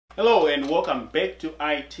Hello and welcome back to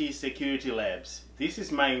IT Security Labs. This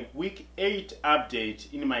is my week 8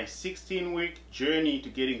 update in my 16-week journey to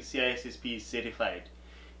getting CISSP certified.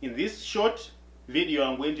 In this short video,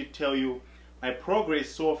 I'm going to tell you my progress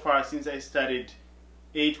so far since I started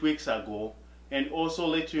 8 weeks ago, and also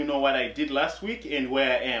let you know what I did last week and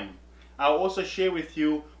where I am. I'll also share with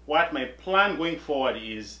you what my plan going forward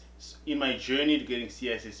is in my journey to getting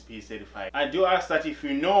CISSP certified. I do ask that if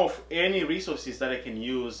you know of any resources that I can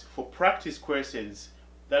use for practice questions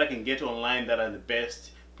that I can get online that are the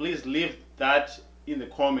best, please leave that in the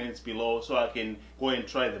comments below so I can go and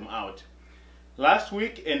try them out. Last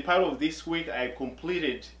week and part of this week I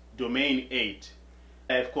completed Domain 8.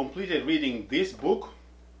 I've completed reading this book,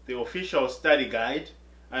 the official study guide.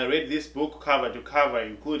 I read this book cover to cover,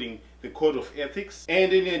 including the Code of Ethics.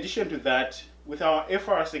 And in addition to that, with our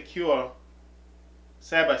FR Secure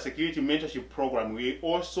Cybersecurity Mentorship Program, we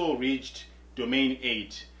also reached Domain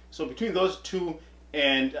 8. So between those two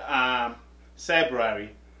and Cybrary,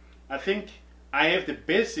 I think I have the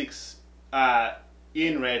basics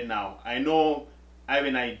in right now. I know I have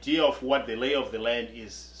an idea of what the lay of the land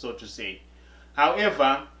is, so to say.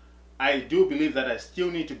 However, I do believe that I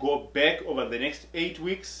still need to go back over the next 8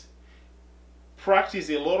 weeks, practice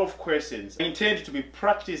a lot of questions. I intend to be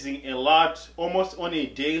practicing a lot, almost on a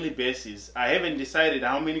daily basis. I haven't decided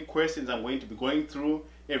how many questions I'm going to be going through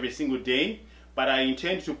every single day, but I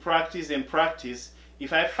intend to practice and practice.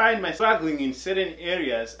 If I find myself struggling in certain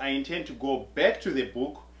areas, I intend to go back to the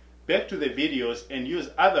book, back to the videos, and use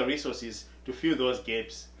other resources to fill those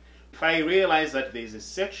gaps. If I realize that there is a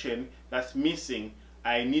section that's missing,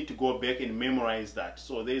 I need to go back and memorize that.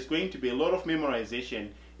 So there's going to be a lot of memorization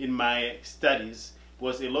in my studies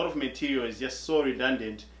because a lot of material is just so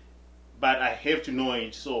redundant, but I have to know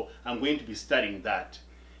it, so I'm going to be studying that.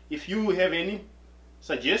 If you have any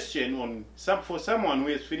suggestion on for someone who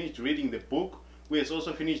has finished reading the book, who has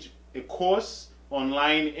also finished a course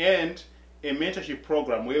online and a mentorship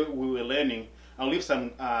program where we were learning, I'll leave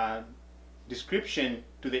some description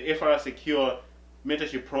to the FR Secure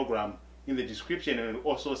Mentorship Program in the description and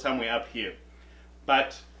also somewhere up here.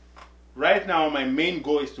 But right now my main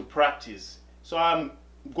goal is to practice. So I'm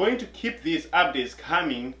going to keep these updates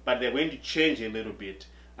coming, but they're going to change a little bit.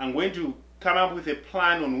 I'm going to come up with a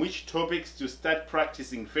plan on which topics to start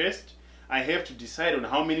practicing first. I have to decide on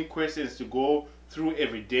how many questions to go through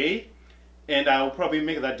every day, and I'll probably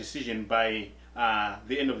make that decision by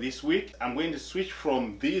the end of this week. I'm going to switch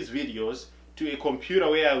from these videos to a computer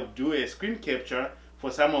where I'll do a screen capture for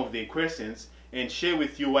some of the questions and share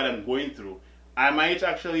with you what I'm going through. I might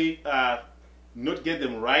actually not get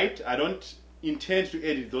them right. I don't intend to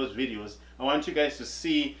edit those videos. I want you guys to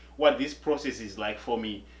see what this process is like for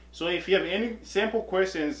me. So if you have any sample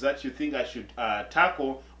questions that you think I should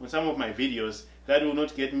tackle on some of my videos that will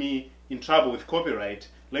not get me in trouble with copyright,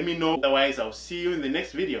 let me know. Otherwise, I'll see you in the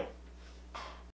next video.